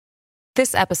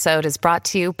This episode is brought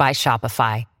to you by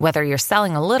Shopify. Whether you're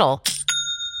selling a little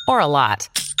or a lot,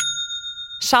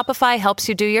 Shopify helps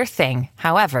you do your thing,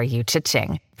 however you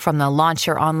cha-ching. From the launch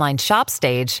your online shop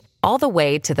stage, all the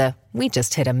way to the we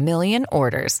just hit 1 million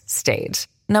orders stage.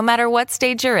 No matter what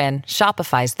stage you're in,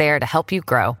 Shopify's there to help you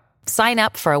grow. Sign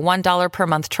up for a $1 per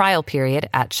month trial period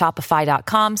at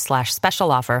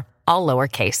shopify.com/special offer, all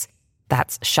lowercase.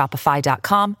 That's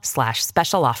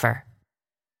shopify.com/special offer.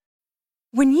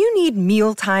 When you need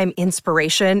mealtime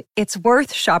inspiration, it's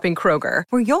worth shopping Kroger,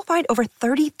 where you'll find over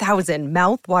 30,000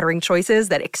 mouth-watering choices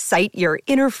that excite your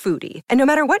inner foodie. And no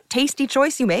matter what tasty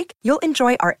choice you make, you'll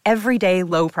enjoy our everyday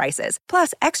low prices,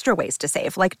 plus extra ways to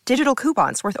save, like digital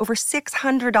coupons worth over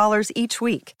 $600 each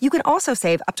week. You can also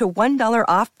save up to $1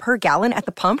 off per gallon at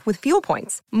the pump with fuel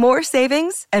points. More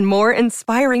savings and more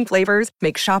inspiring flavors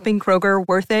make shopping Kroger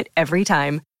worth it every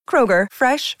time. Kroger,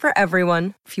 fresh for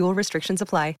everyone. Fuel restrictions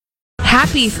apply.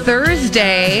 Happy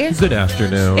Thursday. Good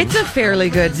afternoon. It's a fairly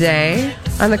good day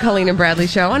on the Colleen and Bradley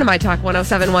Show on My Talk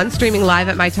 1071, streaming live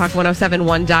at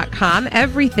MyTalk1071.com.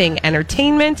 Everything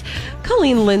Entertainment.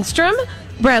 Colleen Lindstrom,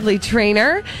 Bradley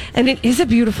Trainer, and it is a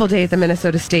beautiful day at the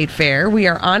Minnesota State Fair. We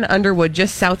are on Underwood,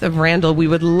 just south of Randall. We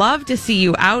would love to see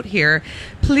you out here.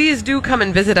 Please do come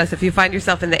and visit us if you find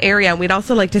yourself in the area. And we'd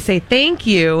also like to say thank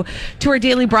you to our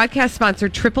daily broadcast sponsor,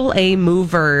 AAA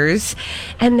Movers.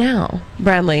 And now,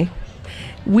 Bradley,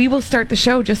 we will start the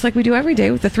show just like we do every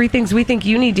day with the 3 things we think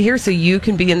you need to hear so you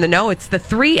can be in the know. It's the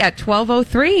 3 at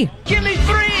 12:03. Give me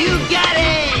 3! You got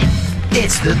it!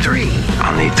 It's the 3.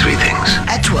 I'll need 3 things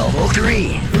at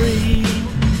 12:03. 3,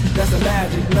 that's a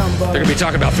magic number. They're going to be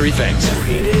talking about 3 things.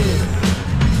 It is.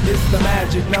 It's the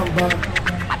magic number.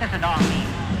 What does it all mean?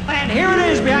 And here it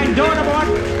is behind door number 1.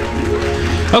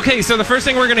 Okay, so the first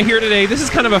thing we're going to hear today, this is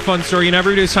kind of a fun story. You know,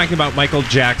 everybody was talking about Michael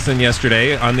Jackson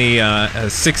yesterday on the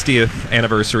 60th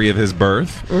anniversary of his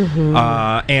birth. Mm-hmm.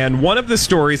 And one of the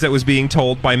stories that was being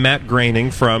told by Matt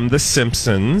Groening from The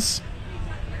Simpsons.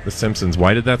 The Simpsons.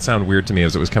 Why did that sound weird to me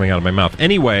as it was coming out of my mouth?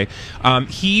 Anyway,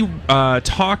 he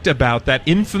talked about that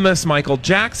infamous Michael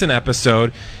Jackson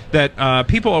episode that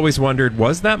people always wondered,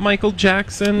 was that Michael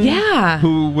Jackson? Yeah.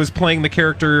 Who was playing the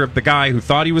character of the guy who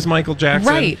thought he was Michael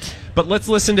Jackson? Right. But let's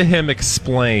listen to him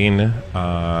explain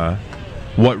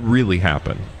what really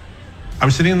happened. I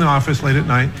was sitting in the office late at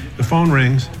night. The phone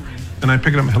rings, and I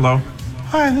pick it up. Hello?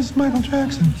 Hi, this is Michael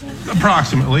Jackson.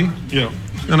 Approximately. Yeah.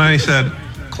 And I said,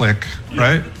 click,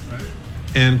 right?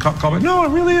 And call back. No, it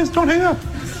really is. Don't hang up.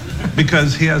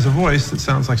 Because he has a voice that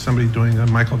sounds like somebody doing a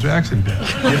Michael Jackson bit. And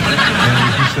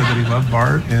he said that he loved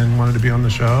Bart and wanted to be on the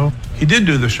show. He did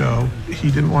do the show. He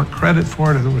didn't want credit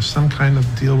for it, or there was some kind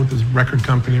of deal with his record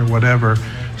company or whatever.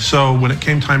 So when it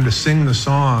came time to sing the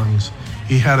songs,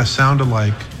 he had a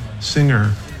sound-alike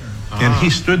singer. And he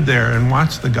stood there and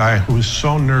watched the guy who was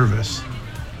so nervous,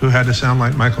 who had to sound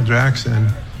like Michael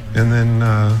Jackson. And then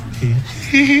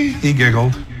he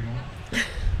giggled.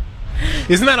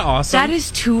 Isn't that awesome? That is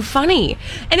too funny.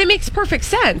 And it makes perfect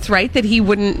sense, right? That he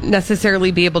wouldn't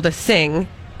necessarily be able to sing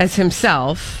as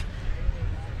himself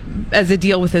as a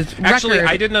deal with his Actually,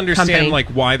 record I didn't understand company. like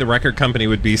why the record company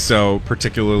would be so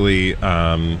particularly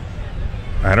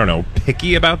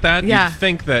picky about that. Yeah. You'd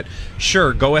think that,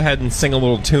 sure, go ahead and sing a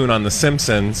little tune on The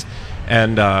Simpsons,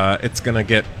 and it's going to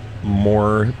get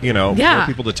more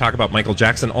people to talk about Michael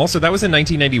Jackson. Also, that was in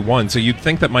 1991, so you'd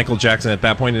think that Michael Jackson at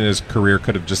that point in his career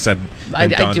could have just said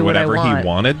and done whatever he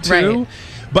wanted to. Right.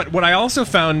 But what I also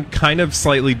found kind of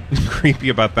slightly creepy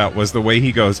about that was the way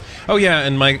he goes, oh yeah,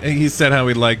 and he said how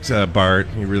he liked Bart.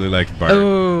 He really liked Bart.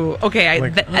 Oh, okay.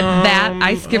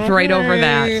 I skipped right over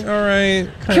that. All right.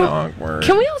 Kind of awkward.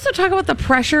 Can we also talk about the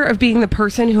pressure of being the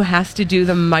person who has to do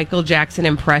the Michael Jackson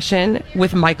impression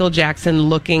with Michael Jackson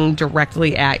looking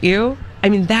directly at you? I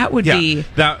mean, that would be...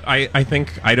 That, I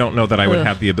think, I don't know that I would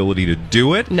have the ability to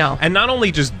do it. No. And not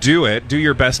only just do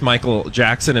your best Michael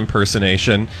Jackson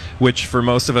impersonation, which for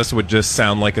most of us would just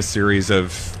sound like a series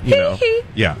of,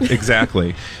 yeah,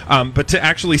 exactly. But to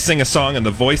actually sing a song in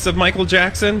the voice of Michael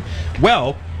Jackson,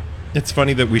 well, it's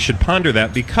funny that we should ponder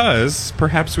that, because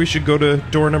perhaps we should go to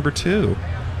door number 2.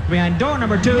 Behind door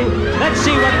number 2, let's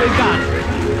see what we've got.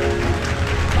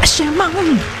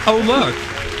 Shimon. Oh, look.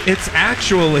 It's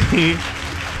actually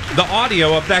the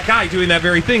audio of that guy doing that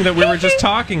very thing that we were just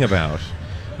talking about.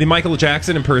 The Michael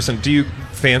Jackson impersonator. Do you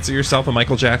fancy yourself a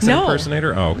Michael Jackson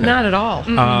impersonator? Oh, okay. Not at all.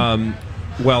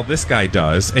 Well, this guy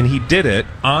does, and he did it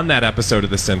on that episode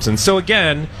of The Simpsons. So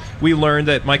again, we learned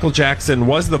that Michael Jackson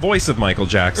was the voice of Michael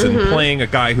Jackson, playing a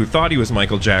guy who thought he was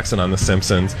Michael Jackson on The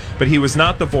Simpsons, but he was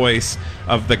not the voice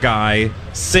of the guy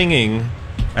singing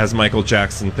as Michael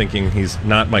Jackson, thinking he's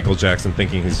not Michael Jackson,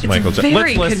 thinking he's Michael Jackson.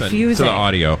 Very Let's listen confusing. to the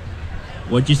audio.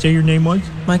 What'd you say your name was?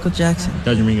 Michael Jackson.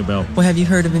 Doesn't ring a bell. Well, have you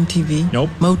heard of MTV? Nope.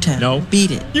 Motown? No.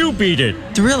 Beat It? You beat it.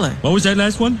 Thriller? What was that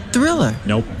last one? Thriller?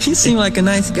 Nope. You seem like a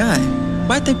nice guy.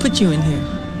 Why'd they put you in here?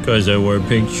 Because I wore a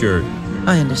pink shirt.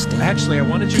 I understand. Actually, I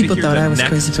wanted you People to hear thought the I was next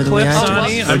crazy for the clip, way I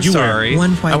Sonny. dressed. I'm What'd you wear? sorry.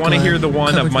 One white I want to glove hear the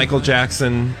one covered of Michael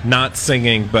Jackson not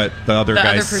singing, but the other The guy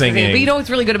other person singing. But you know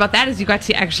what's really good about that is you got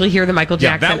to actually hear the Michael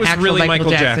Yeah, Jackson, that was actual really Michael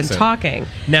Michael Jackson Jackson. talking.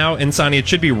 Now, and Sonny, it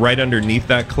should be right underneath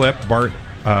that clip. Bart,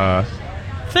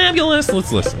 fabulous.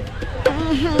 Let's listen.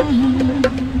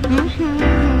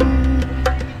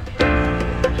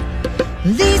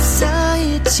 Lisa,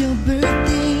 it's your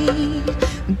birthday.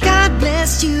 God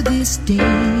bless you this day.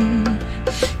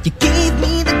 You gave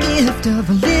me the gift of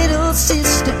a little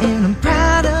sister, and I'm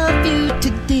proud of you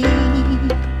today.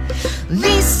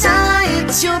 Lisa,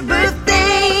 it's your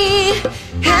birthday.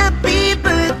 Happy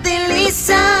birthday,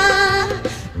 Lisa.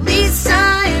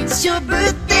 Lisa, it's your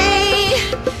birthday.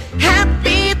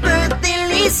 Happy birthday,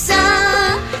 Lisa.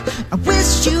 I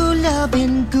wish you love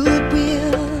and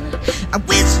goodwill. I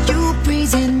wish you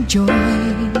praise and joy.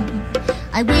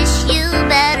 I wish you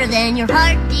better than your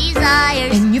heart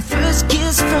desires. And your first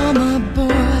kiss from a boy.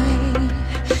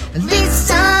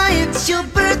 Lisa, it's your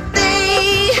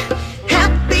birthday.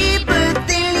 Happy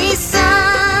birthday,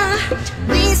 Lisa.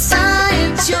 Lisa,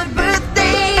 it's your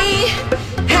birthday.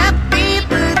 Happy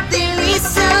birthday,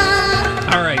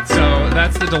 Lisa. All right, so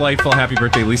that's the delightful Happy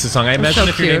Birthday Lisa song. I imagine so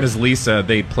if your cute. name is Lisa,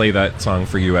 they play that song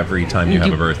for you every time you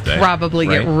have a birthday. Probably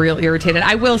right? get real irritated.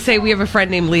 I will say we have a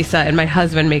friend named Lisa, and my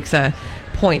husband makes a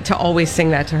point to always sing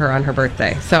that to her on her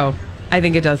birthday. So I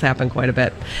think it does happen quite a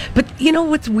bit. But you know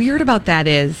what's weird about that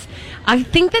is I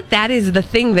think that is the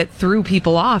thing that threw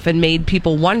people off and made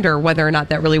people wonder whether or not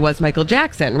that really was Michael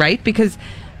Jackson, right? Because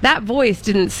that voice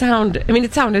didn't sound, I mean,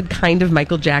 it sounded kind of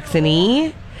Michael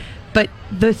Jackson-y, but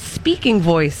the speaking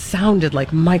voice sounded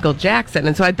like Michael Jackson.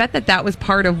 And so I bet that was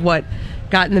part of what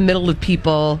got in the middle of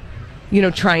people, you know,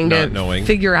 trying Not to knowing.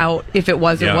 figure out if it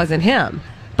was or wasn't him.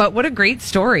 But what a great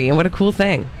story and what a cool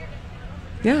thing.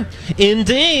 Yeah.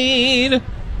 Indeed.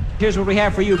 Here's what we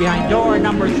have for you behind door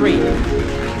number 3.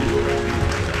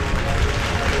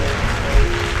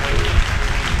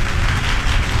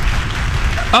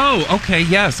 Oh, okay,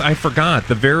 yes, I forgot.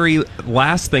 The very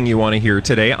last thing you want to hear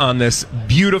today on this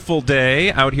beautiful day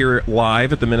out here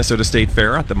live at the Minnesota State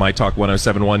Fair at the My Talk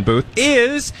 1071 booth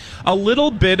is a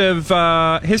little bit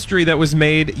of history that was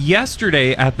made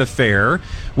yesterday at the fair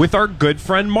with our good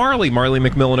friend Marley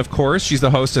McMillan, of course. She's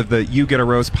the host of the You Get a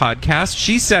Rose podcast.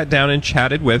 She sat down and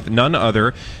chatted with none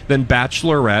other than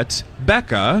Bachelorette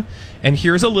Becca, and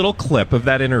here's a little clip of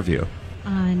that interview.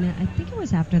 I think it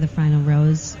was after the final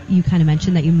rose, you kind of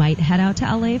mentioned that you might head out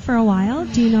to LA for a while.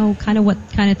 Do you know kind of what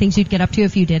kind of things you'd get up to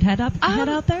if you did head out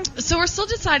there? So we're still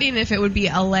deciding if it would be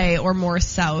LA or more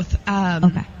south.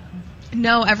 Okay.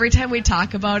 No, every time we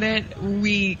talk about it,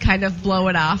 we kind of blow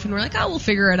it off and we're like, oh, we'll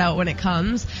figure it out when it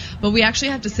comes. But we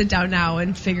actually have to sit down now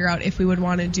and figure out if we would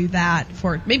want to do that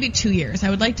for maybe 2 years. I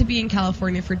would like to be in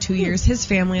California for 2 years. His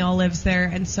family all lives there,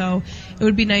 and so it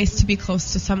would be nice to be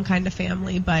close to some kind of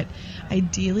family. But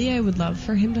ideally, I would love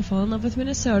for him to fall in love with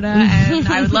Minnesota, and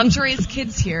I would love to raise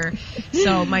kids here.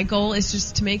 So my goal is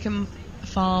just to make him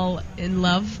fall in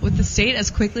love with the state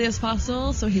as quickly as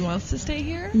possible, so he wants to stay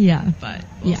here. Yeah. But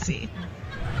we'll see.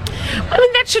 I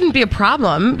mean, that shouldn't be a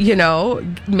problem, you know,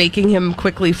 making him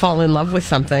quickly fall in love with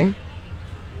something.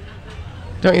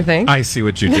 Don't you think? I see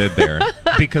what you did there.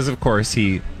 Because, of course,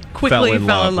 he quickly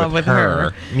fell in love with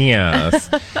her. Yes.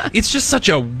 It's just such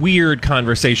a weird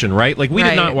conversation, right? Like, we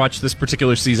did not watch this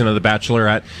particular season of The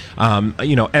Bachelorette.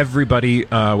 You know, everybody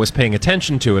was paying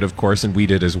attention to it, of course, and we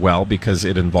did as well, because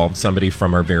it involved somebody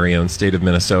from our very own state of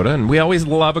Minnesota, and we always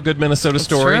love a good Minnesota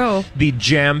story. True. The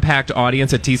jam-packed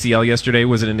audience at TCL yesterday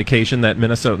was an indication that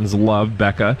Minnesotans love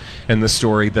Becca and the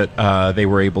story that they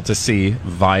were able to see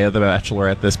via The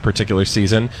Bachelorette this particular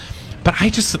season. But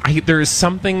there is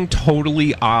something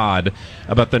totally odd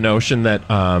about the notion that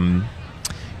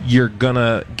you're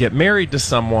gonna get married to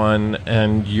someone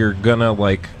and you're gonna,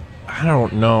 like, I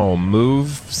don't know,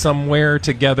 move somewhere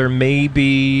together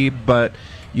maybe, but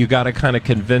you got to kind of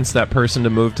convince that person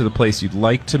to move to the place you'd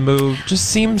like to move. Just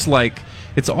seems like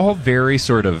it's all very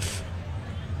sort of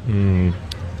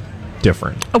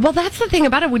different. Well, that's the thing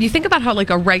about it. When you think about how, like,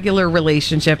 a regular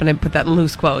relationship, and I put that in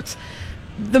loose quotes,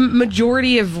 the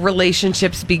majority of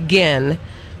relationships begin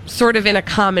sort of in a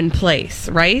common place,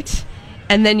 right?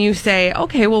 And then you say,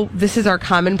 okay, well, this is our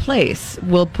common place.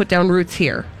 We'll put down roots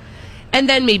here. And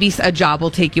then maybe a job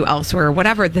will take you elsewhere or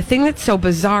whatever. The thing that's so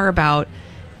bizarre about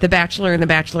The Bachelor and The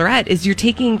Bachelorette is you're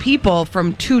taking people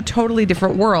from two totally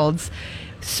different worlds,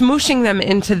 smooshing them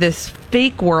into this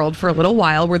fake world for a little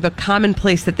while where the common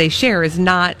place that they share is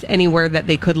not anywhere that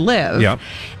they could live. Yep.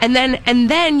 And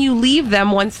then you leave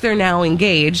them once they're now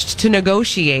engaged to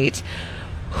negotiate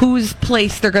whose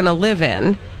place they're going to live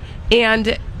in.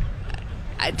 And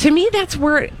to me, that's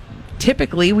where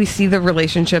typically we see the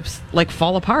relationships like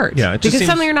fall apart. Yeah, it just because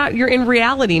seems- suddenly you're in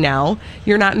reality now.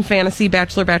 You're not in fantasy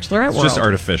Bachelor, Bachelorette It's world. just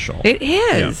artificial. It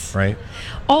is. Yeah, right?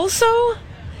 Also,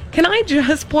 can I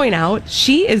just point out,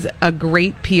 she is a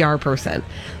great PR person.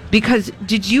 Because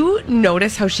did you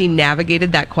notice how she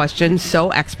navigated that question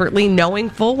so expertly, knowing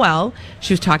full well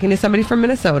she was talking to somebody from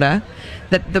Minnesota,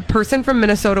 that the person from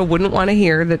Minnesota wouldn't want to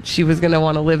hear that she was going to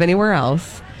want to live anywhere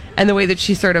else, and the way that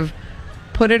she sort of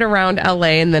put it around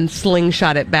LA and then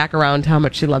slingshot it back around to how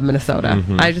much she loved Minnesota.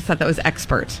 Mhm. I just thought that was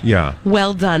expert. Yeah.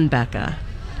 Well done, Becca.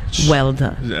 Well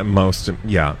done.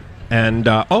 Yeah. And,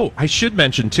 I should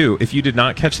mention, too, if you did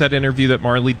not catch that interview that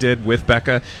Marley did with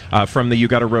Becca from the You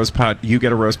Get a Rose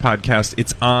podcast,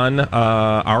 it's on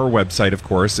our website, of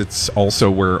course. It's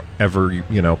also wherever,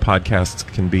 podcasts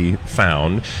can be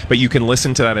found. But you can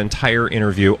listen to that entire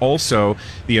interview. Also,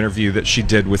 the interview that she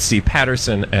did with Steve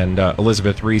Patterson and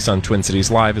Elizabeth Reese on Twin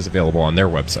Cities Live is available on their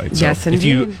website. So Yes, if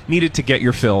you indeed. needed to get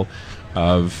your fill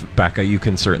of Becca, you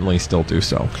can certainly still do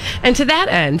so. And to that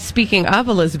end, speaking of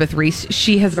Elizabeth Reese,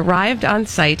 she has arrived on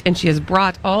site and she has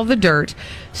brought all the dirt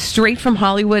straight from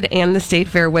Hollywood and the State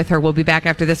Fair with her. We'll be back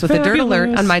after this with a Dirt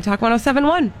Alert on My Talk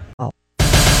 107.1.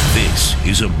 This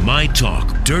is a My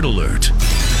Talk Dirt Alert.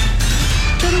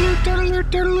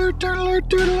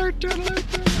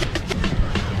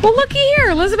 Well, looky here.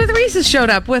 Elizabeth Reese has showed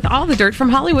up with all the dirt from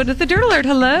Hollywood with the Dirt Alert.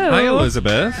 Hello. Hi,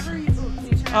 Elizabeth.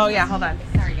 Oh, yeah, hold on.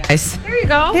 Sorry, guys. There you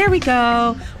go. There we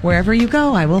go. Wherever you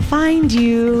go, I will find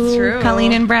you. It's true.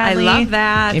 Colleen and Bradley. I love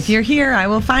that. If you're here, I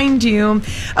will find you.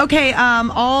 Okay,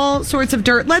 all sorts of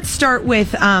dirt. Let's start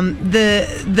with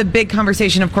the big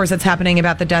conversation, of course, that's happening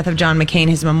about the death of John McCain.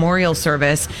 His memorial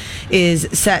service is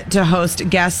set to host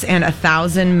guests and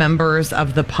 1,000 members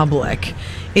of the public.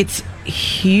 It's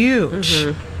huge.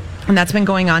 Mm-hmm. And that's been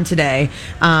going on today.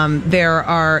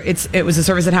 It was a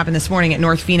service that happened this morning at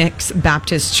North Phoenix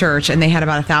Baptist Church, and they had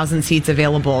about 1,000 seats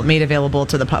made available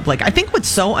to the public. I think what's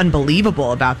so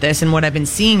unbelievable about this, and what I've been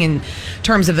seeing in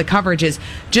terms of the coverage, is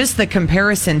just the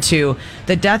comparison to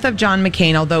the death of John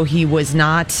McCain. Although he was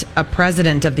not a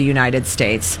president of the United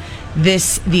States,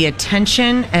 the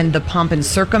attention and the pomp and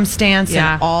circumstance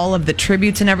and all of the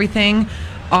tributes and everything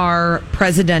are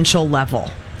presidential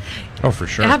level. Oh, for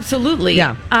sure. Absolutely.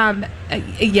 Yeah.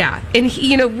 Yeah. And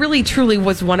he, really, truly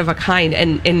was one of a kind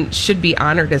and should be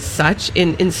honored as such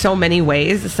in so many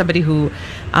ways. As somebody who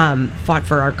fought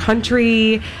for our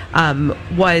country,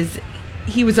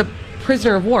 he was a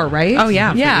prisoner of war, right? Oh,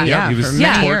 yeah. Yeah. He was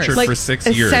tortured for 6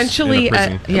 years. Essentially, in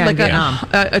a prison.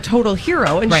 a total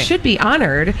hero and should be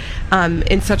honored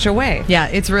in such a way. Yeah,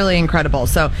 it's really incredible.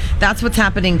 So that's what's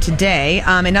happening today.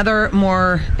 In other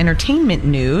more entertainment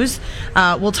news,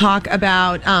 we'll talk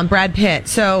about Brad Pitt.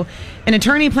 So an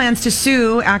attorney plans to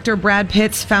sue actor Brad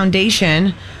Pitt's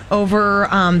foundation over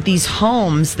these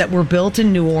homes that were built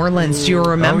in New Orleans. Do you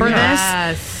remember this?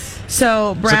 Yes.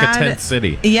 So, Brad, it's like a tent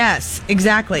city. Yes,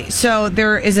 exactly. So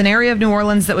there is an area of New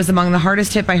Orleans that was among the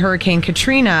hardest hit by Hurricane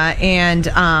Katrina, and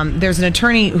there's an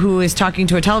attorney who is talking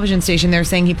to a television station. They're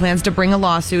saying he plans to bring a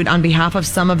lawsuit on behalf of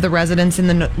some of the residents in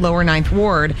the lower Ninth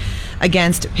Ward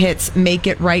against Pitt's Make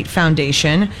It Right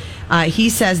Foundation. He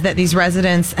says that these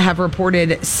residents have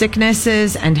reported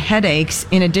sicknesses and headaches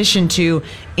in addition to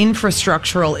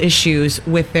infrastructural issues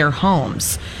with their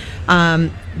homes.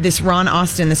 This Ron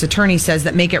Austin, this attorney, says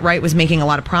that Make It Right was making a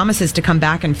lot of promises to come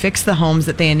back and fix the homes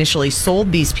that they initially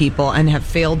sold these people and have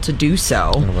failed to do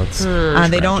so.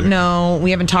 They don't know.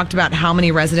 We haven't talked about how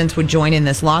many residents would join in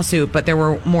this lawsuit, but there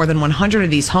were more than 100 of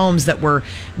these homes that were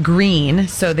green,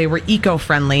 so they were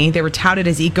eco-friendly. They were touted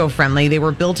as eco-friendly. They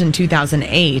were built in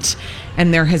 2008,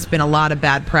 and there has been a lot of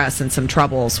bad press and some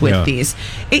troubles with these.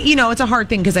 It's a hard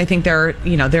thing because I think there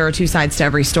are two sides to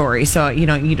every story. So, you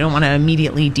don't want to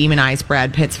immediately demonize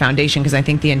Brad Pitt's foundation because I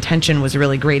think the intention was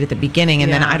really great at the beginning,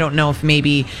 and then I don't know if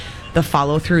maybe the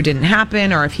follow-through didn't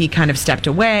happen or if he kind of stepped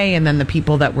away and then the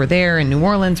people that were there in New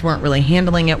Orleans weren't really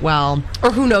handling it well.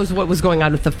 Or who knows what was going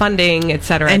on with the funding, et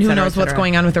cetera. And who knows what's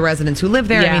going on with the residents who live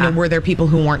there. Yeah. I mean, were there people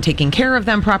who weren't taking care of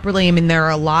them properly? I mean, there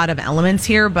are a lot of elements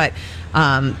here, but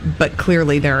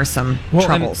clearly there are some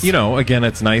troubles. And, again,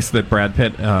 it's nice that Brad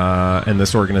Pitt and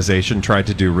this organization tried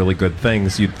to do really good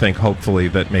things. You'd think hopefully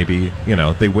that maybe,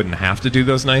 they wouldn't have to do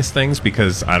those nice things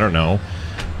because, I don't know,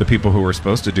 the people who were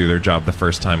supposed to do their job the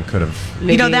first time could have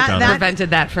prevented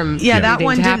that from that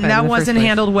one didn't. That wasn't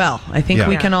handled well. I think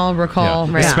we can all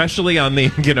recall, especially on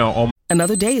the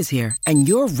Another day is here, and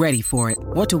you're ready for it.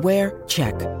 What to wear?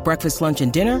 Check. Breakfast, lunch,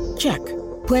 and dinner? Check.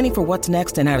 Planning for what's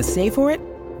next and how to save for it?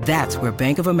 That's where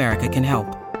Bank of America can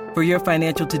help. For your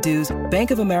financial to-dos,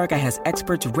 Bank of America has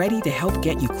experts ready to help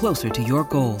get you closer to your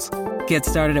goals. Get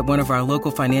started at one of our local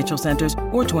financial centers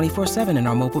or 24/7 in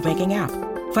our mobile banking app.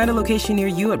 Find a location near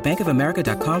you at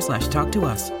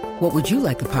bankofamerica.com/talktous. What would you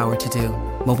like the power to do?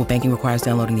 Mobile banking requires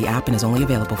downloading the app and is only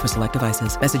available for select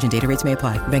devices. Message and data rates may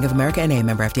apply. Bank of America NA,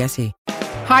 member FDIC.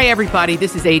 Hi, everybody.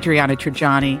 This is Adriana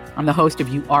Trajani. I'm the host of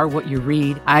You Are What You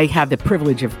Read. I have the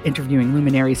privilege of interviewing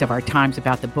luminaries of our times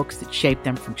about the books that shaped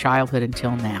them from childhood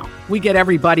until now. We get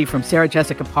everybody from Sarah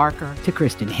Jessica Parker to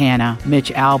Kristen Hanna,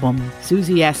 Mitch Albom,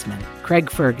 Susie Essman, Craig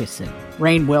Ferguson,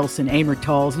 Rainn Wilson, Amor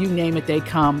Tolls, you name it, they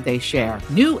come, they share.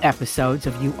 New episodes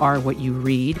of You Are What You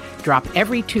Read drop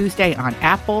every Tuesday on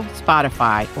Apple,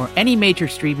 Spotify, or any major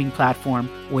streaming platform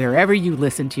wherever you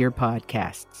listen to your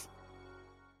podcasts.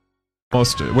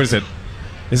 What is it?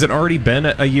 Has it already been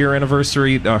a year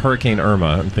anniversary? Hurricane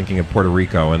Irma. I'm thinking of Puerto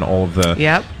Rico and all of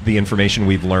the information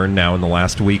we've learned now in the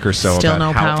last week or so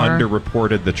about how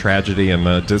underreported the tragedy and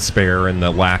the despair and the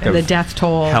lack of the death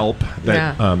toll help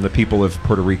that the people of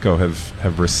Puerto Rico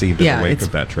have received in the wake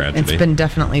of that tragedy. It's been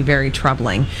definitely very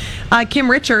troubling. Kim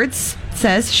Richards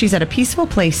says she's at a peaceful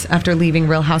place after leaving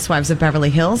Real Housewives of Beverly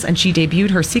Hills, and she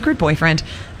debuted her secret boyfriend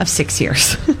of 6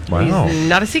 years. Wow. He's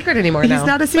not a secret anymore now. He's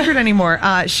not a secret anymore.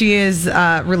 She is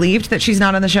relieved that she's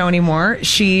not on the show anymore.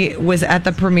 She was at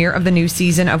the premiere of the new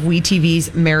season of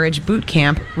WeTV's Marriage Boot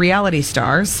Camp Reality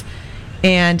Stars.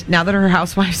 And now that her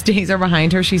housewives days are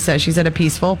behind her, she says she's at a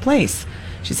peaceful place.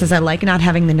 She says, I like not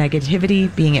having the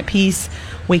negativity, being at peace,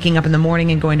 waking up in the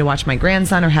morning and going to watch my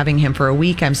grandson or having him for a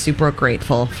week. I'm super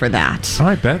grateful for that. Oh,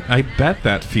 I bet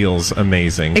that feels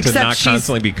amazing. Except to not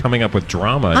constantly be coming up with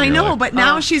drama. I know, but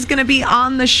now she's going to be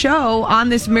on the show on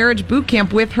this marriage boot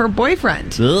camp with her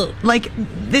boyfriend. Ugh. Like,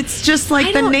 it's just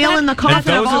like the nail in the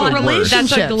coffin of all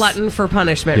relationships. That's a glutton for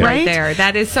punishment right there.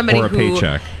 That is somebody or a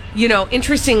paycheck.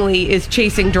 Interestingly, is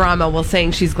chasing drama while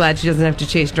saying she's glad she doesn't have to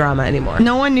chase drama anymore.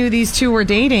 No one knew these two were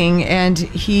dating, and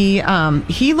he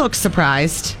looks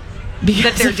surprised.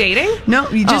 That they're dating? No,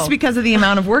 just because of the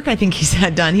amount of work I think he's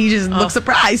had done. He just looks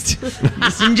surprised.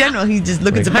 Just in general, he's just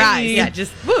looking surprised. Yeah,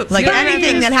 just whoops. Like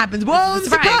anything that happens. Whoa, I'm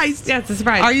surprised. Yeah, it's a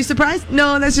surprise. Are you surprised?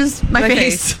 No, that's just my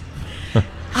face.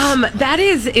 That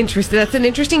is interesting. That's an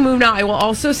interesting move. Now, I will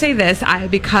also say this,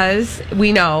 because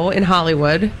we know in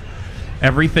Hollywood,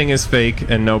 everything is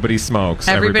fake and nobody smokes.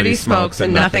 Everybody smokes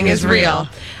and nothing is real.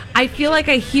 I feel like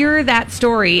I hear that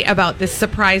story about this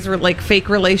surprise or fake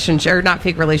relationship, or not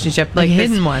fake relationship, like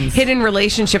hidden ones, hidden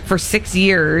relationship for 6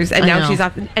 years, and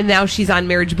now she's on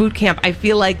marriage boot camp. I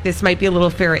feel like this might be a little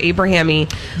Farrah Abraham-y.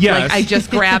 Yes. Like I just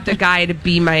grabbed a guy to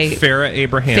be my Farrah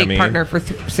Abraham fake partner for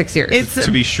 6 years. It's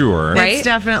to be sure, right? It's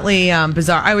definitely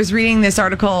bizarre. I was reading this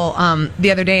article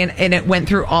the other day, and it went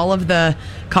through all of the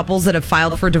couples that have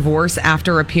filed for divorce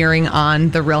after appearing on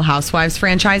the Real Housewives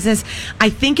franchises. I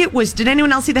think it was, did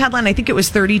anyone else see the headline? I think it was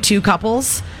 32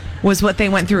 couples was what they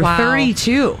went through. Wow.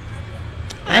 32.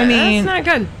 I mean, that's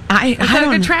not good. That's not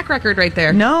a good track record right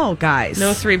there. No, guys.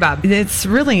 No 3-bob.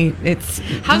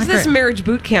 How's this marriage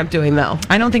boot camp doing, though?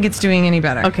 I don't think it's doing any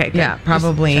better. Okay, good. Yeah,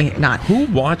 probably not. Who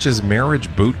watches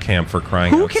Marriage Boot Camp for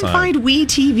crying Who outside? can find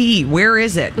WeTV? Where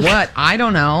is it? What? I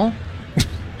don't know.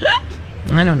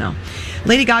 I don't know.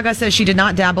 Lady Gaga says she did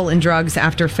not dabble in drugs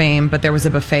after Fame, but there was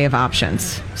a buffet of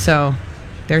options. So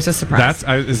there's a surprise.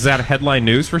 Is that headline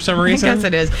news for some reason? I guess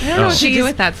it is. I don't know what to do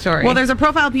with that story. Well, there's a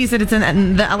profile piece that it's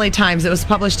in the LA Times. It was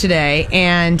published today,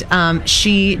 and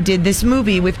she did this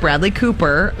movie with Bradley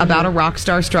Cooper about a rock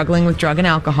star struggling with drug and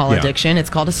alcohol addiction. It's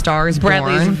called A Star Is Born.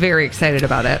 Bradley's very excited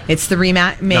about it. It's the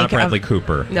remake Not Bradley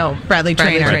Cooper. No, Bradley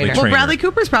Traynor. Well, Bradley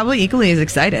Cooper's probably equally as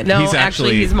excited. No,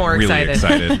 he's more really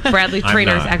excited. Bradley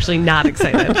Traynor's actually not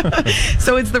excited.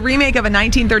 So it's the remake of a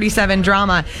 1937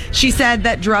 drama. She said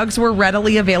that drugs were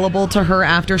readily available to her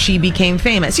after she became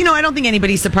famous. I don't think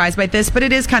anybody's surprised by this, but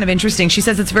it is kind of interesting. She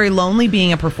says it's very lonely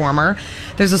being a performer.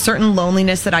 There's a certain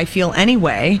loneliness that I feel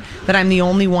anyway, that I'm the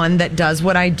only one that does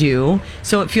what I do.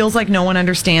 So it feels like no one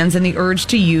understands, and the urge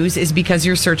to use is because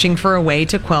you're searching for a way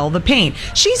to quell the pain.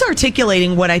 She's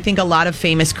articulating what I think a lot of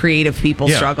famous creative people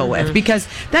struggle with, because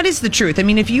that is the truth. I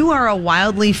mean, if you are a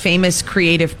wildly famous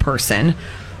creative person,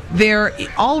 they're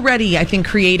already, I think,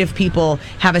 creative people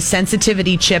have a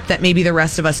sensitivity chip that maybe the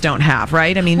rest of us don't have,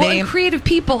 right? I mean, and creative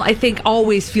people, I think,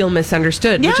 always feel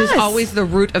misunderstood, which is always the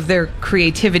root of their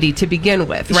creativity to begin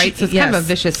with, right? So it's kind of a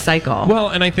vicious cycle. Well,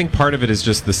 and I think part of it is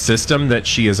just the system that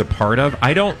she is a part of.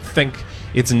 I don't think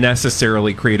it's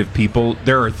necessarily creative people.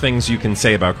 There are things you can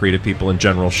say about creative people in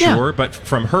general, sure, but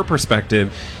from her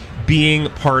perspective, being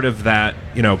part of that,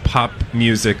 pop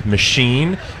music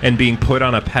machine and being put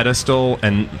on a pedestal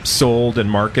and sold and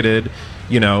marketed,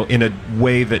 in a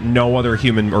way that no other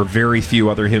human or very few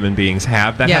other human beings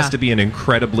have, that has to be an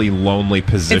incredibly lonely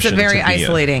position. It's a very to be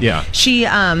isolating. in. Yeah.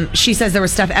 She says there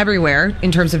was stuff everywhere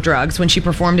in terms of drugs when she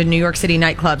performed in New York City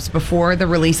nightclubs before the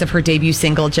release of her debut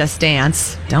single, Just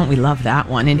Dance. Don't we love that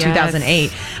one, in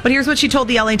 2008. But here's what she told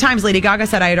the LA Times. Lady Gaga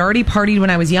said, I had already partied when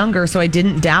I was younger, so I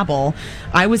didn't dabble.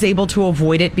 I was able to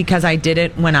avoid it because I did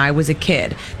it when I was a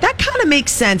kid. That kind of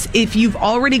makes sense if you've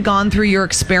already gone through your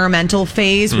experimental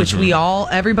phase, which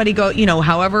everybody go,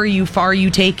 however far you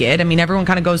take it. I mean, everyone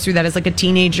kind of goes through that as like a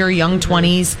teenager, young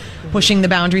 20s, pushing the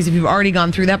boundaries. If you've already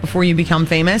gone through that before you become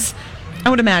famous,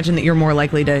 I would imagine that you're more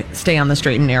likely to stay on the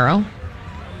straight and narrow.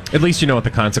 At least you know what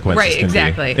the consequences can be.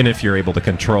 And if you're able to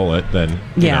control it, then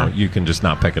you can just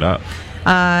not pick it up.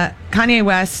 Kanye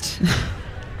West...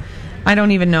 I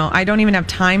don't even know. I don't even have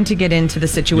time to get into the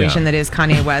situation that is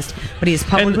Kanye West, but he has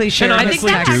publicly shared his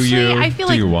text. I feel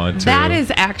like that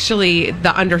is actually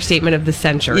the understatement of the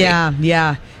century.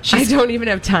 Yeah. I don't even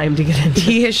have time to get into it.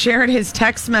 He has shared his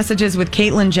text messages with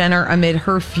Caitlyn Jenner amid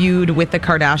her feud with the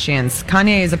Kardashians.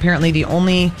 Kanye is apparently the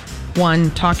only one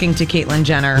talking to Caitlyn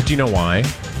Jenner. Do you know why?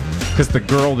 Because the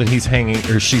girl that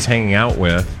she's hanging out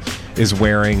with is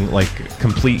wearing like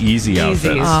complete Yeezy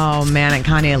outfits. Oh man, and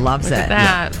Kanye loves Look it. at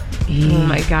that. Oh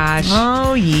my gosh.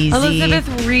 Oh, Yeezy.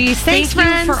 Elizabeth Reese, Thanks,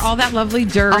 thank you for all that lovely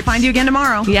dirt. I'll find you again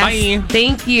tomorrow. Yes. Bye.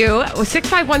 Thank you.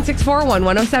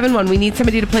 651-641-1071. We need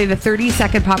somebody to play the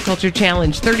 30-second pop culture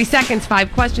challenge. 30 seconds,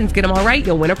 5 questions. Get them all right.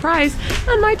 You'll win a prize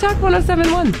on My Talk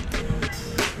 1071.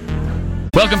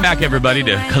 Welcome back, everybody,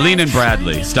 to Colleen and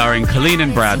Bradley, starring Colleen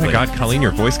and Bradley. Oh my God, Colleen,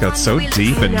 your voice got so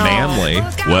deep and manly.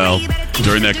 Well,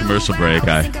 during that commercial break,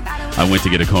 I went to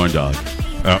get a corn dog.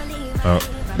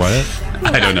 What?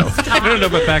 I don't know. I don't know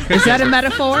about that. Is that a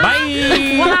metaphor?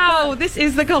 Bye. Wow, this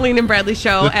is the Colleen and Bradley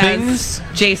Show, as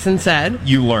Jason said.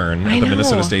 You learn at the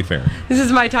Minnesota State Fair. This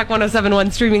is My Talk 1071,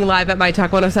 streaming live at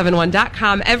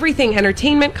MyTalk1071.com. Everything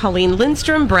Entertainment, Colleen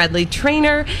Lindstrom, Bradley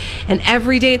Trainer, and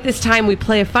every day at this time we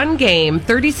play a fun game.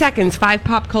 30 seconds, 5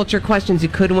 pop culture questions. You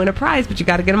could win a prize, but you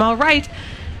got to get them all right.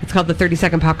 It's called the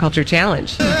 30-second pop culture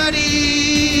challenge.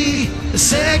 30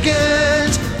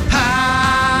 seconds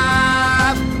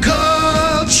pop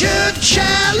culture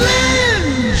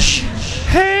challenge.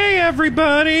 Hey,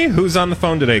 everybody. Who's on the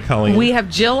phone today, Colleen? We have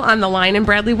Jill on the line. And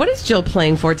Bradley, what is Jill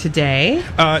playing for today?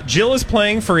 Jill is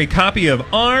playing for a copy of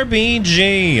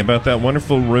RBG, about that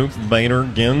wonderful Ruth Bader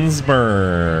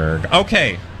Ginsburg.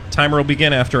 Okay, timer will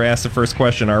begin after I ask the first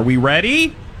question. Are we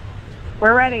ready?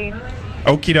 We're ready.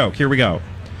 Okie doke, here we go.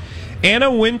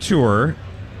 Anna Wintour.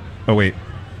 Oh, wait.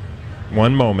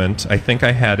 One moment. I think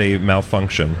I had a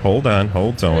malfunction. Hold on.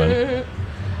 Let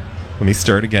me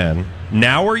start again.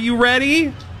 Now are you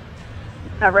ready?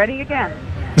 Not ready again.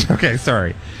 Okay,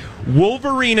 sorry.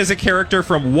 Wolverine is a character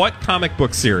from what comic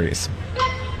book series?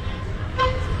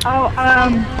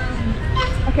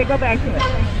 Okay, go back to it.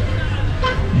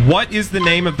 What is the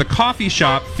name of the coffee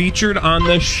shop featured on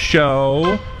the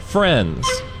show Friends?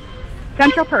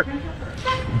 Central Perk.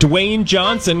 Dwayne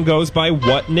Johnson goes by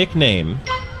what nickname?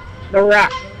 The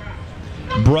Rock.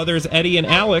 Brothers Eddie and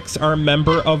Alex are a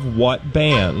member of what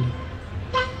band?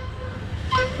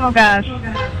 Oh gosh.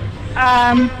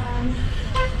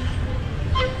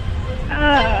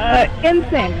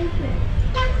 NSYNC.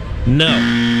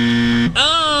 No.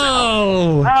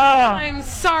 Oh. I'm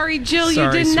sorry, Jill.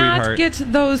 Sorry, you did not sweetheart. get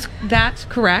that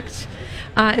correct.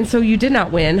 And so you did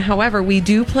not win. However, we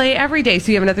do play every day,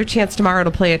 so you have another chance tomorrow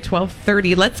to play at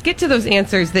 12:30. Let's get to those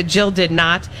answers that Jill did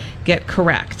not get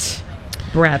correct.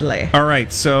 Bradley. All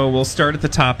right, so we'll start at the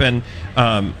top end.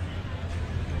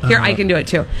 Here, I can do it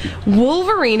too.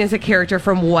 Wolverine is a character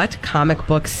from what comic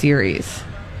book series?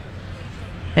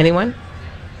 Anyone?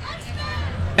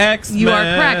 X-Men. You are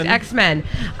correct, X-Men.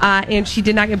 And she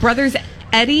did not get... Brothers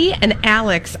Eddie and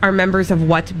Alex are members of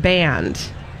what band?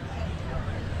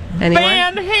 Anyone?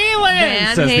 Van Halen,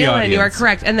 Van says the Halen, audience. you are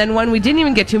correct. And then one we didn't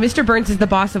even get to. Mr. Burns is the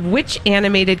boss of which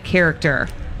animated character?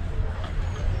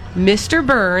 Mr.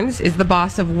 Burns is the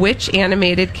boss of which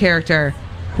animated character?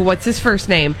 What's his first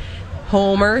name?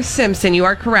 Homer Simpson. You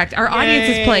are correct. Our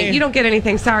audience is playing. You don't get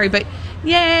anything, sorry, but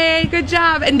Yay, good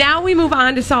job. And now we move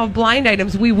on to solve blind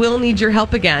items. We will need your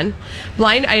help again.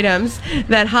 Blind items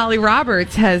that Holly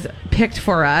Roberts has picked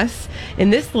for us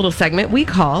in this little segment we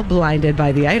call Blinded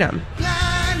by the Item.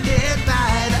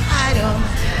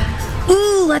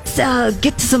 Ooh, let's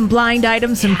get to some blind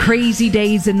items from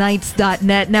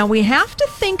crazydaysandnights.net. Now, we have to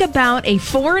think about a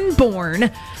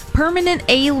foreign-born permanent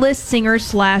A-list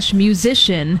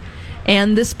singer/musician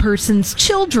and this person's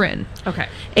children. Okay.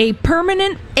 A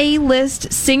permanent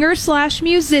A-list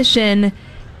singer/musician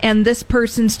and this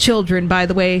person's children. By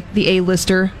the way, the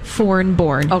A-lister,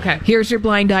 foreign-born. Okay. Here's your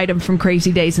blind item from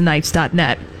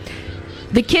crazydaysandnights.net.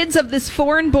 The kids of this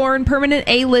foreign-born permanent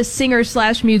A-list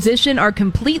singer/musician are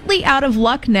completely out of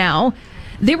luck now.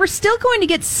 They were still going to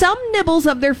get some nibbles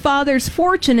of their father's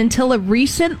fortune until a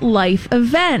recent life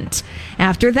event.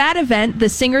 After that event, the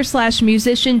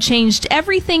singer/musician changed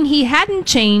everything he hadn't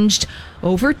changed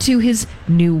over to his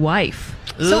new wife.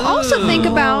 So also think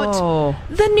about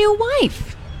the new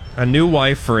wife. A new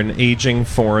wife for an aging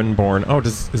foreign-born. Oh,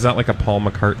 is that like a Paul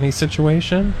McCartney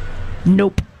situation?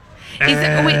 Nope.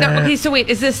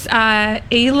 Is this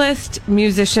A-list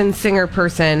musician, singer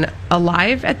person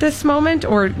alive at this moment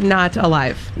or not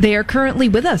alive? They are currently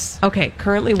with us. Okay,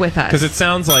 currently with us. Because it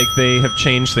sounds like they have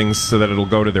changed things so that it'll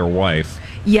go to their wife.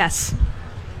 Yes.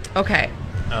 Okay.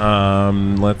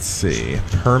 Let's see.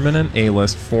 Permanent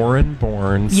A-list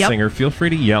foreign-born singer. Feel free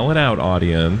to yell it out,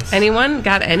 audience. Anyone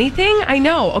got anything? I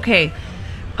know. Okay.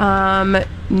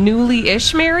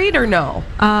 Newly-ish married or no?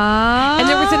 And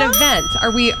there was an event.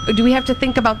 Do we have to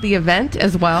think about the event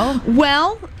as well?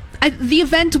 Well, the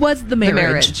event was the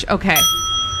marriage. Okay.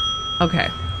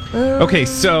 Okay,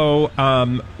 so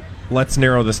let's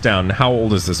narrow this down. How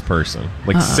old is this person?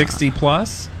 Like 60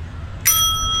 plus?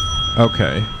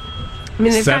 Okay. I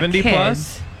mean, 70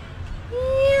 plus? Yeah,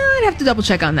 I'd have to double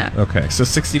check on that. Okay, so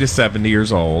 60 to 70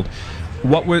 years old.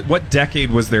 What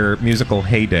decade was their musical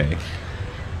heyday?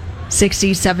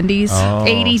 60s, 70s,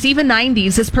 80s, even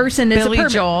 90s. This person is Billy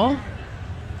Joel.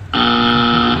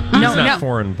 He's not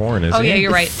foreign-born, is he? Oh, yeah, you're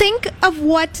right. Think of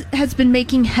what has been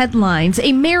making headlines.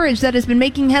 A marriage that has been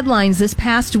making headlines this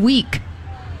past week.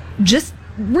 Just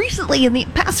recently, in the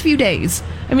past few days.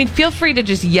 I mean, feel free to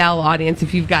just yell, audience,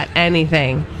 if you've got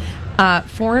anything.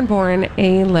 Foreign-born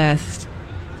A-list.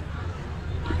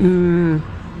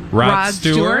 Rod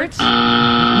Stewart?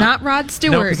 Not Rod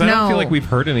Stewart, No, because I don't feel like we've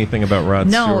heard anything about Rod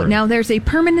Stewart. No, now there's a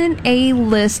permanent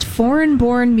A-list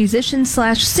foreign-born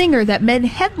musician/singer that made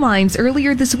headlines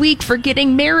earlier this week for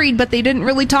getting married, but they didn't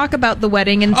really talk about the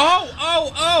wedding. And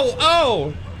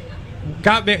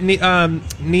Got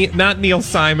not Neil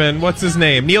Simon. What's his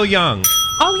name? Neil Young.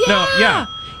 Oh, yeah. No, yeah.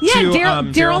 Yeah,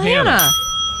 Daryl Hannah.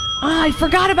 Oh, I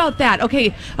forgot about that.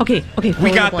 Okay. We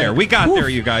got there,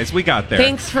 you guys. We got there.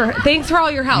 Thanks for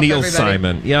all your help, Neil everybody.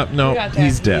 Simon. Yep, no,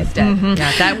 he's dead. Mm-hmm.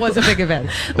 Yeah, that was a big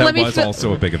event. That was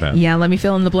also a big event. Yeah, let me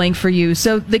fill in the blank for you.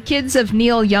 So the kids of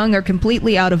Neil Young are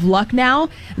completely out of luck now.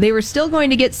 They were still going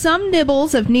to get some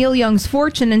nibbles of Neil Young's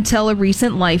fortune until a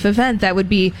recent life event. That would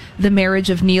be the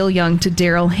marriage of Neil Young to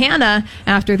Daryl Hannah.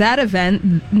 After that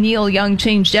event, Neil Young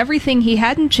changed everything he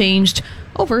hadn't changed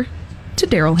over to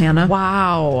Daryl Hannah.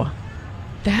 Wow.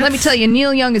 Let me tell you,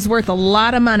 Neil Young is worth a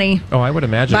lot of money. Oh, I would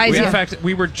imagine. In fact,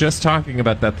 we were just talking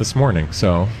about that this morning.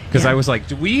 Because I was like,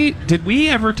 did we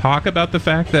ever talk about the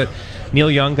fact that Neil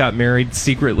Young got married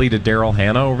secretly to Daryl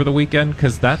Hannah over the weekend?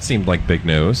 Because that seemed like big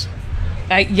news.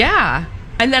 Yeah.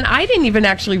 And then I didn't even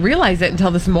actually realize it until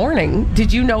this morning.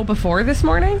 Did you know before this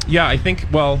morning? Yeah, I think,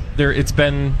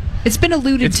 it's been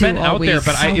alluded to. It's been out there,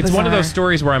 but it's one of those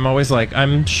stories where I'm always like,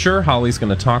 I'm sure Holly's going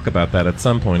to talk about that at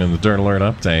some point in the Dirt Alert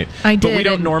update. But we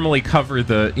don't normally cover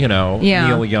the,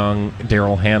 Neil Young,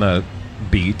 Daryl Hannah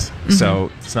beat, so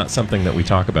it's not something that we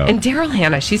talk about. And Daryl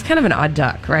Hannah, she's kind of an odd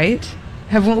duck, right?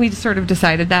 Haven't we sort of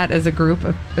decided that as a group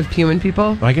of human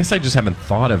people? Well, I guess I just haven't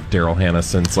thought of Daryl Hannah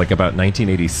since like about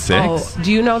 1986. Oh,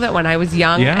 do you know that when I was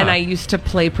young and I used to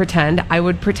play pretend, I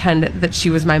would pretend that she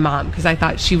was my mom because I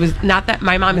thought she was, not that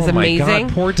my mom is amazing. Oh my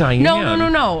God, poor Diane.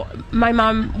 No. My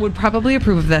mom would probably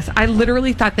approve of this. I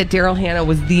literally thought that Daryl Hannah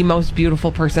was the most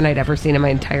beautiful person I'd ever seen in my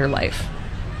entire life.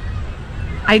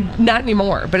 Not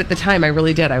anymore, but at the time I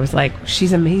really did. I was like,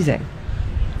 she's amazing.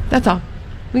 That's all.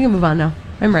 We can move on now.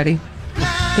 I'm ready.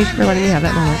 Thanks for letting me have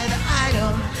that moment.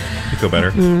 You feel better?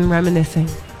 Reminiscing.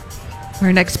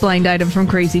 Our next blind item from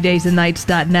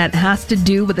crazydaysandnights.net has to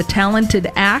do with a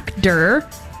talented actor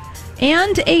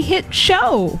and a hit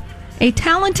show. A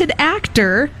talented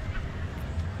actor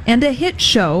and a hit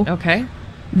show. Okay.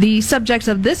 The subjects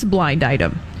of this blind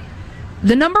item.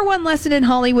 The number one lesson in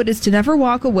Hollywood is to never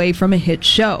walk away from a hit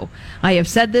show. I have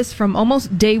said this from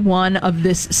almost day one of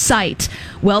this site.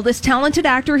 Well, this talented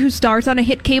actor who stars on a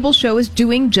hit cable show is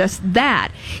doing just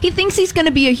that. He thinks he's going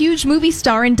to be a huge movie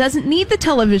star and doesn't need the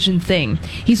television thing.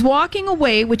 He's walking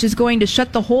away, which is going to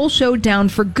shut the whole show down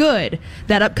for good.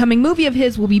 That upcoming movie of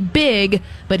his will be big,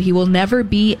 but he will never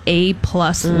be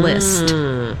A-plus list.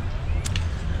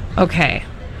 Okay.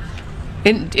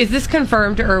 Is this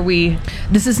confirmed, or are we...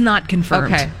 This is not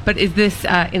confirmed. Okay. But is this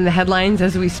in the headlines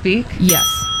as we speak? Yes.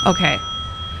 Okay.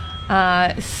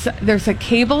 So there's a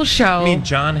cable show... You mean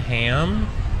John Hamm?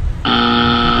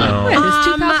 No. It is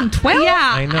 2012? Yeah.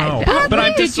 I know. But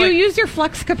I'm Did just you like, use your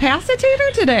flux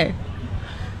capacitor today?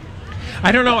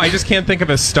 I don't know. I just can't think of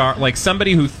a star, like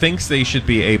somebody who thinks they should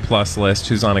be A-plus list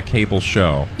who's on a cable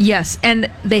show. Yes,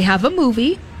 and they have a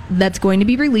movie that's going to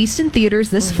be released in theaters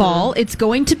this fall. It's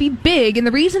going to be big, and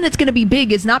the reason it's going to be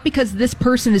big is not because this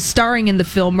person is starring in the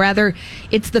film. Rather,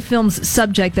 it's the film's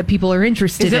subject that people are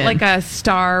interested in. Is it like a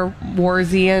Star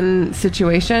Warsian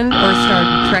situation or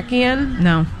Star Trekian?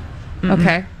 No.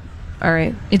 Okay. All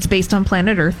right. It's based on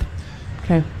planet Earth.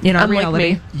 Okay. In our Unlike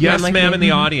reality. me. Yes, Unlike ma'am, me. in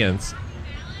the audience.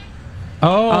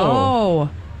 Oh.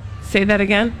 Say that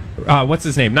again. What's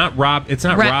his name? Not Rob. It's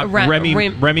not Rob. Remy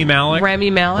Malek. Remy Malek.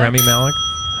 Remy Malek.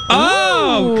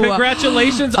 Oh, Ooh.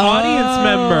 congratulations, audience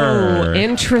member.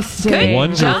 Interesting. Good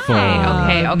Wonderful.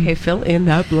 Okay. Fill in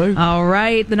that blue. All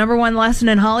right. The number one lesson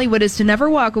in Hollywood is to never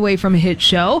walk away from a hit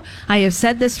show. I have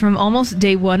said this from almost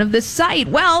day one of this site.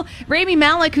 Well, Rami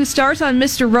Malek, who stars on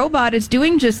Mr. Robot, is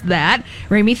doing just that.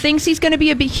 Rami thinks he's going to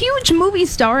be a huge movie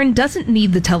star and doesn't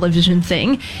need the television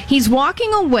thing. He's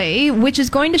walking away, which is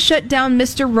going to shut down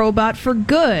Mr. Robot for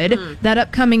good. That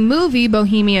upcoming movie,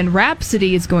 Bohemian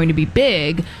Rhapsody, is going to be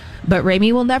big. But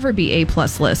Rami will never be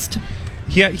A-plus list.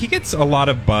 Yeah, he gets a lot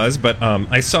of buzz, but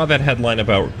I saw that headline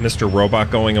about Mr. Robot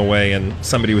going away, and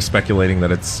somebody was speculating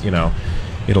that it's,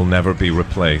 it'll never be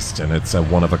replaced, and it's a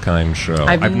one-of-a-kind show.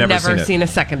 I've never seen a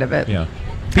second of it. Yeah.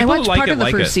 I watched part of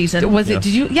the first season. Was it?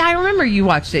 Did you? Yeah, I remember you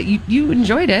watched it. You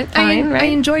enjoyed it. Fine, right? I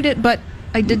enjoyed it, but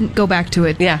I didn't go back to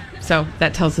it. Yeah, so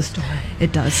that tells the story.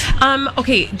 It does.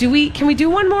 Okay, can we do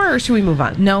one more, or should we move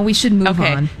on? No, we should move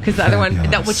on. Because the other one,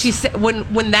 what she said,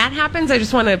 when that happens, I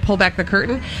just want to pull back the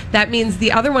curtain. That means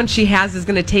the other one she has is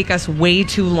going to take us way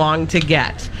too long to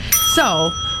get.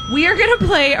 So we are going to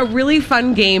play a really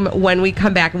fun game when we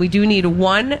come back, and we do need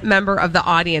one member of the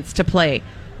audience to play.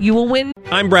 You will win.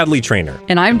 I'm Bradley Trainer.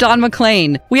 And I'm Don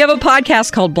McClain. We have a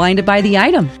podcast called Blinded by the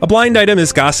Item. A blind item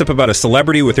is gossip about a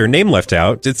celebrity with their name left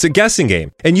out. It's a guessing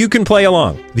game, and you can play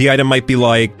along. The item might be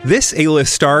like, this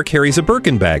A-list star carries a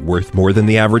Birkin bag worth more than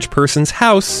the average person's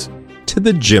house to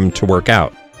the gym to work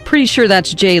out. Pretty sure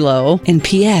that's J-Lo. And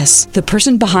P.S. the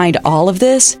person behind all of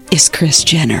this is Kris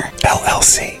Jenner,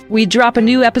 LLC. We drop a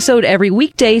new episode every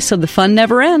weekday so the fun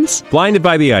never ends. Blinded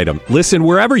by the Item. Listen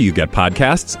wherever you get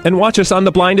podcasts, and watch us on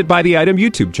the Blinded by the Item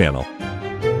YouTube channel.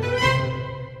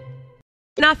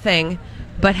 Nothing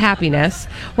but happiness.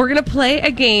 We're going to play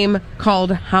a game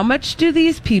called How Much Do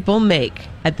These People Make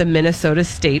at the Minnesota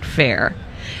State Fair?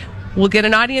 We'll get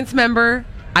an audience member.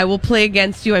 I will play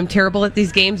against you. I'm terrible at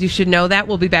these games. You should know that.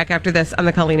 We'll be back after this on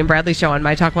the Colleen and Bradley Show on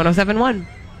My Talk 107.1.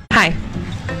 Hi.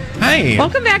 Hi.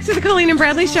 Welcome back to the Colleen and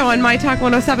Bradley Show on My Talk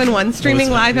 107.1,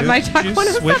 streaming live at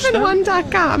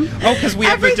MyTalk1071.com. Oh, because we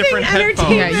have a different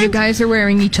headphone. Yeah, you guys are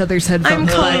wearing each other's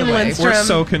headphones. I'm Colleen Lindstrom. We're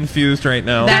so confused right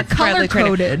now. That's color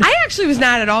coded. I actually was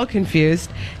not at all confused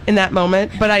in that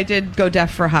moment, but I did go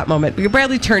deaf for a hot moment.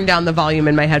 Bradley turned down the volume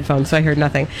in my headphones, so I heard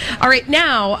nothing. All right,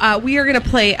 now we are going to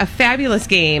play a fabulous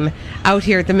game out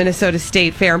here at the Minnesota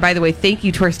State Fair. And by the way, thank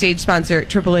you to our stage sponsor,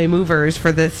 AAA Movers,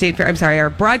 for the State Fair. I'm sorry, our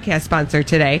broadcast sponsor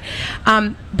today.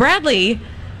 Bradley,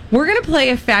 we're going to play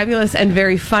a fabulous and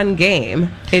very fun game.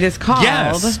 It is called...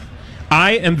 Yes.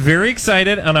 I am very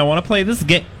excited, and I want to play this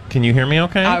game. Can you hear me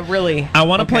okay? Really? I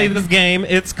want to play this game.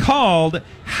 It's called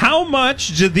How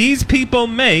Much Do These People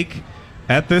Make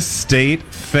at the State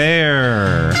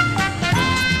Fair?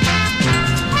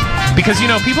 Because,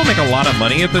 people make a lot of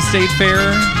money at the State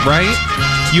Fair, right?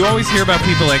 You always hear about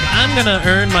people like, I'm going to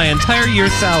earn my entire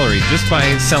year's salary just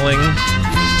by selling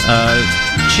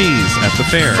cheese at the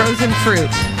fair. Frozen fruit.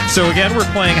 So again, we're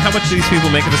playing How Much Do These People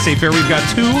Make at the State Fair? We've got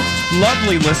two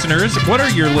lovely listeners. What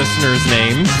are your listeners'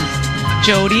 names?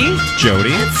 Jody.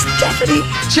 And Stephanie.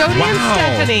 Jody and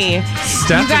Stephanie.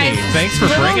 Stephanie, thanks for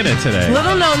bringing it today.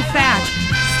 Little known fact,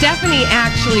 Stephanie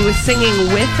actually was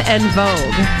singing with En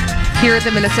Vogue here at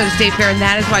the Minnesota State Fair, and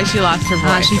that is why she lost her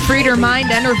voice. She freed her mind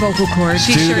and her vocal cords.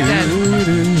 She sure did.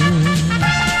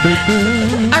 All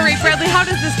right, Bradley, how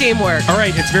does this game work? All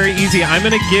right, it's very easy. I'm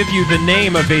going to give you the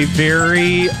name of a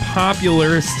very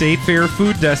popular State Fair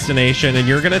food destination, and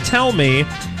you're going to tell me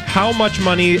how much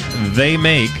money they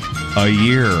make a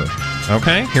year.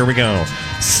 Okay, here we go.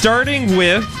 Starting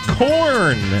with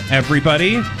corn,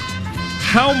 everybody.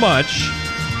 How much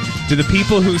do the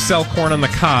people who sell corn on the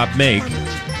cob make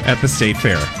at the State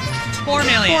Fair? $4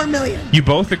 million. $4 million. You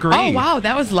both agree? Oh, wow,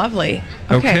 that was lovely.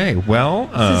 Okay, well...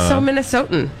 this is so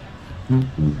Minnesotan.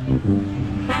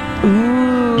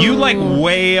 You like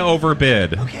way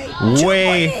overbid. Okay.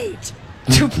 Way...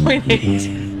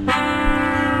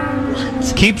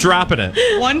 2.8. Keep dropping it.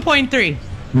 1.3.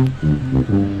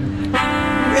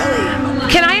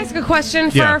 Can I ask a question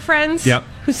for our friends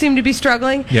who seem to be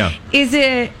struggling? Yeah. Is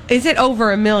it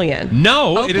over $1 million?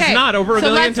 No, it is not over $1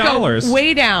 million. Let's go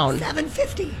way down.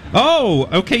 $750. Oh,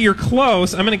 okay, you're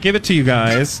close. I'm going to give it to you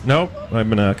guys. Nope, I'm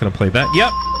not going to play that.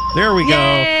 Yep, there we go.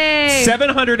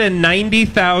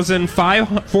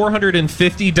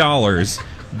 $790,450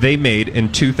 they made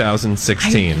in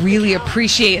 2016. I really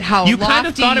appreciate how you lofty kind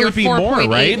of thought it your would be more,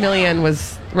 right? $4.8 million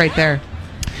was right there.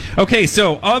 Okay,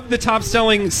 so of the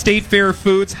top-selling State Fair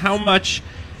foods, how much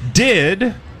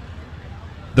did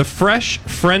the fresh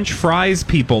French fries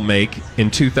people make in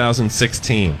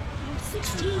 2016?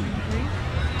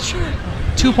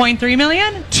 2.3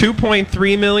 million?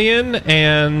 2.3 million,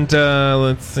 and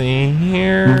let's see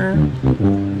here.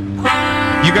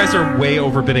 You guys are way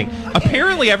overbidding.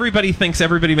 Apparently, everybody thinks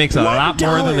everybody makes a lot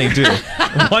more than they do.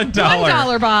 $1.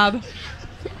 $1, Bob.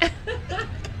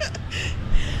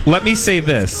 Let me say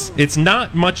this. It's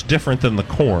not much different than the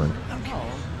corn.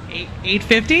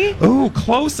 $850? Ooh,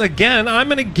 close again. I'm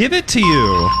going to give it to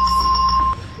you.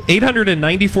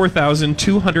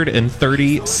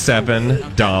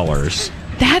 $894,237.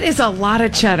 That is a lot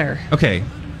of cheddar. Okay.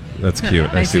 That's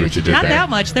cute. I see what you did Not there. that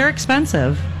much. They're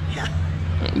expensive.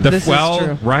 This is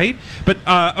true. Right? But,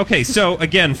 okay, so,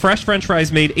 again, fresh French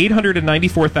fries made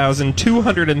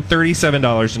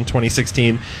 $894,237 in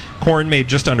 2016. Corn made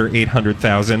just under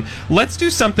 $800,000. Let's do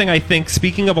something, I think,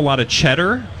 speaking of a lot of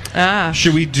cheddar.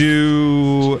 Should we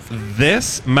do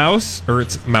this? It's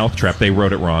Mouthtrap. They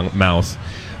wrote it wrong.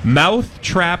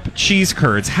 Mouthtrap cheese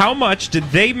curds. How much did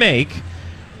they make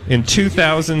in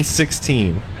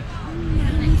 2016?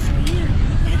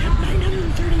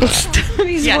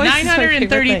 Yeah,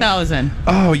 930,000.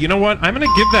 Oh, you know what? I'm going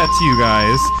to give that to you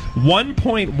guys.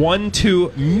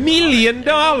 $1.12 million.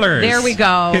 There we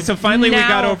go. Okay, so finally we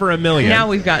got over $1 million. Now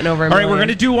we've gotten over $1 million. All right, we're going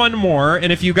to do one more.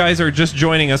 And if you guys are just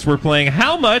joining us, we're playing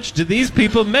How Much Did These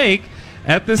People Make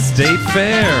at the State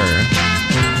Fair?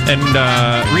 And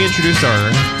reintroduce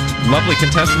our lovely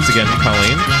contestants again,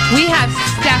 Colleen. We have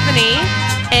Stephanie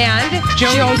and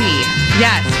Jody.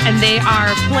 Yes, and they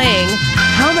are playing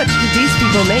How Much Did These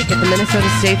People Make at the Minnesota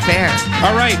State Fair?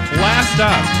 All right, last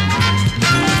up.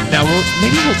 Now,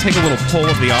 maybe we'll take a little poll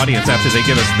of the audience after they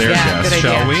give us their guess,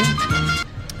 shall we?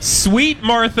 Sweet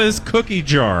Martha's Cookie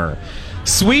Jar.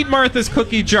 Sweet Martha's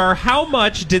Cookie Jar, how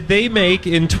much did they make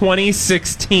in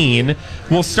 2016?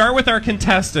 We'll start with our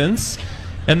contestants,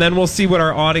 and then we'll see what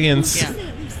our audience,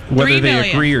 whether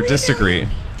they agree or disagree.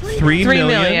 $3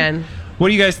 million. What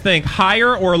do you guys think?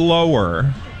 Higher or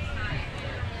lower?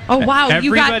 Oh, wow.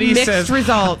 You got Everybody mixed says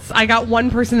results. I got one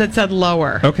person that said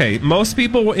lower. Okay. Most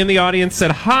people in the audience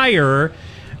said higher,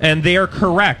 and they are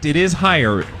correct. It is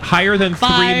higher. Higher than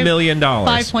 $3 million.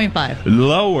 5.5.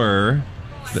 Lower.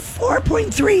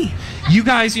 4.3. You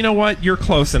guys, you know what? You're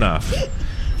close enough.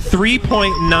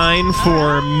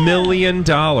 $3.94 million.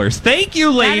 Thank you,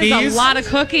 ladies. That is a lot of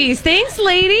cookies. Thanks,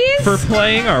 ladies. For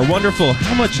playing our wonderful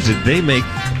How Much Did They Make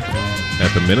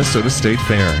at the Minnesota State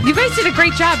Fair. You guys did a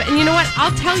great job. And you know what?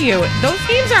 I'll tell you, those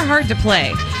games are hard to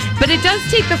play. But it does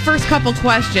take the first couple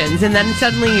questions, and then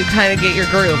suddenly you kind of get your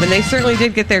groove. And they certainly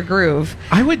did get their groove.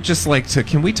 I would just like to,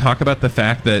 can we talk about the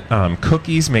fact that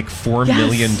cookies make $4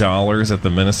 million at the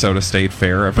Minnesota State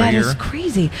Fair every year? That is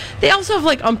crazy. They also have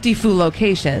like umpty foo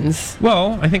locations.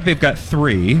 Well, I think they've got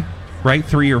 3, right?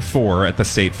 3 or 4 at the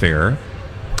State Fair.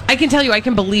 I can tell you, I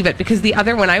can believe it, because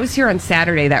when I was here on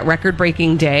Saturday, that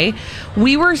record-breaking day,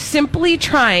 we were simply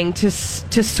trying to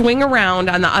swing around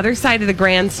on the other side of the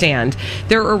grandstand.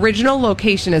 Their original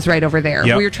location is right over there.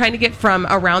 Yep. We were trying to get from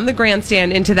around the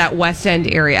grandstand into that West End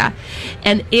area,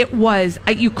 and it was,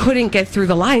 you couldn't get through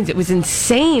the lines. It was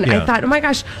insane. Yeah. I thought, oh my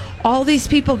gosh, all these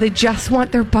people, they just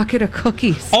want their bucket of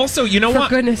cookies. Also, you know what?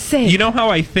 For goodness sake. You know how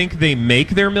I think they make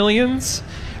their millions?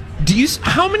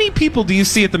 How many people do you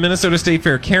see at the Minnesota State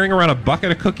Fair carrying around a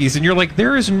bucket of cookies, and you're like,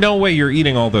 there is no way you're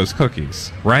eating all those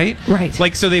cookies, right? Right.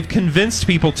 Like, so they've convinced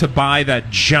people to buy that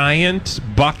giant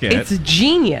bucket. It's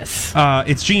genius.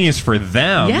 It's genius for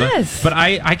them. Yes. But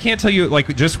I can't tell you,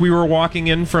 like, just we were walking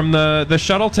in from the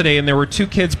shuttle today, and there were two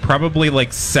kids probably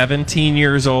like 17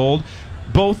 years old.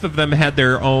 Both of them had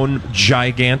their own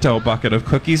giganto bucket of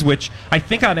cookies, which I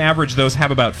think on average those have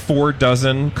about 4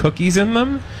 dozen cookies in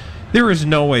them. There is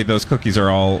no way those cookies are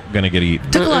all going to get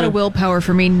eaten. Took a lot of willpower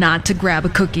for me not to grab a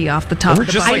cookie off the top Or of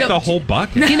the just bucket. like the whole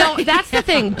bucket. You know, that's the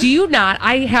thing. Do you not?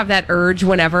 I have that urge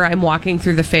whenever I'm walking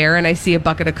through the fair and I see a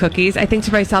bucket of cookies. I think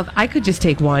to myself, I could just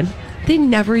take one. They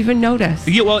never even notice.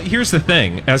 Yeah, well, here's the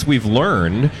thing. As we've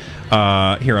learned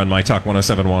here on My Talk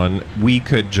 1071, we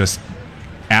could just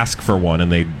ask for one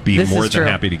and they'd be more than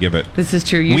happy to give it. This is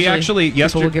true. Usually we actually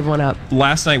people will give one up.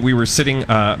 Last night we were sitting,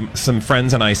 some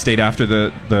friends and I stayed after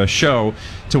the show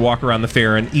to walk around the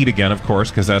fair and eat again, of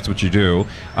course, because that's what you do.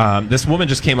 This woman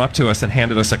just came up to us and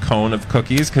handed us a cone of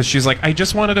cookies because she's like, I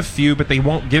just wanted a few, but they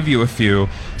won't give you a few,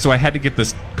 so I had to get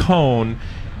this cone.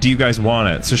 Do you guys want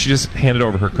it? So she just handed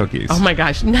over her cookies. Oh my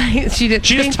gosh, nice! She did.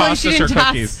 She just tossed us her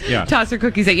cookies. Yeah, toss her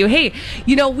cookies at you. Hey,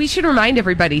 you know, we should remind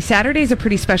everybody Saturday is a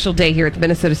pretty special day here at the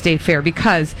Minnesota State Fair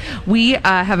because we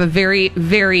have a very,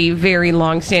 very, very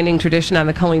long-standing tradition on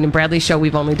the Colleen and Bradley Show.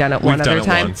 We've only done it one other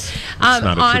time. Once. It's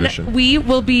not a tradition. We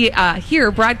will be here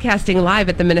broadcasting live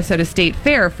at the Minnesota State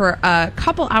Fair for a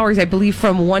couple hours, I believe,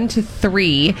 from 1 to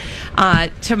 3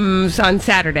 on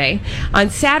Saturday.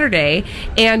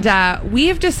 And we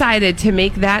have decided to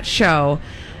make that show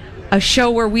a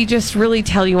show where we just really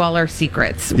tell you all our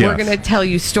secrets. Yes. We're going to tell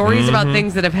you stories about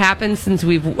things that have happened since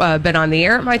we've been on the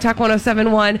air at My Talk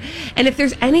 1071. And if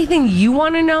there's anything you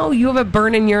want to know, you have a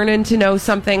burning yearning to know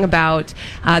something about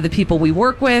the people we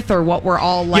work with or what we're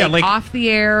all like off the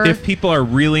air. If people are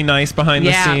really nice behind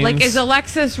the scenes. Like, is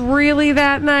Alexis really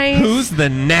that nice? Who's the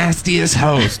nastiest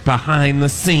host behind the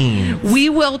scenes? We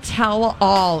will tell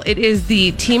all. It is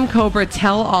the Team Cobra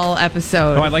Tell All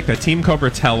episode. Oh, I like that. Team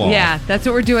Cobra Tell All. Yeah, that's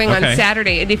what we're doing on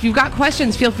Saturday. And if you've got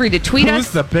questions, feel free to tweet us.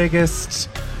 Who's the biggest?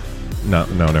 No,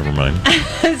 never mind.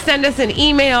 Send us an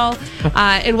email,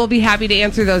 and we'll be happy to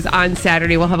answer those on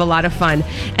Saturday. We'll have a lot of fun.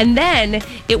 And then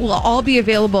it will all be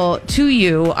available to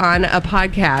you on a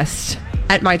podcast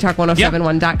at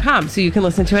mytalk1071.com, so you can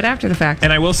listen to it after the fact.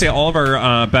 And I will say all of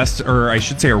our best, or I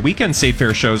should say our weekend State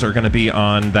Fair shows are going to be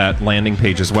on that landing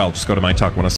page as well. Just go to mytalk1071.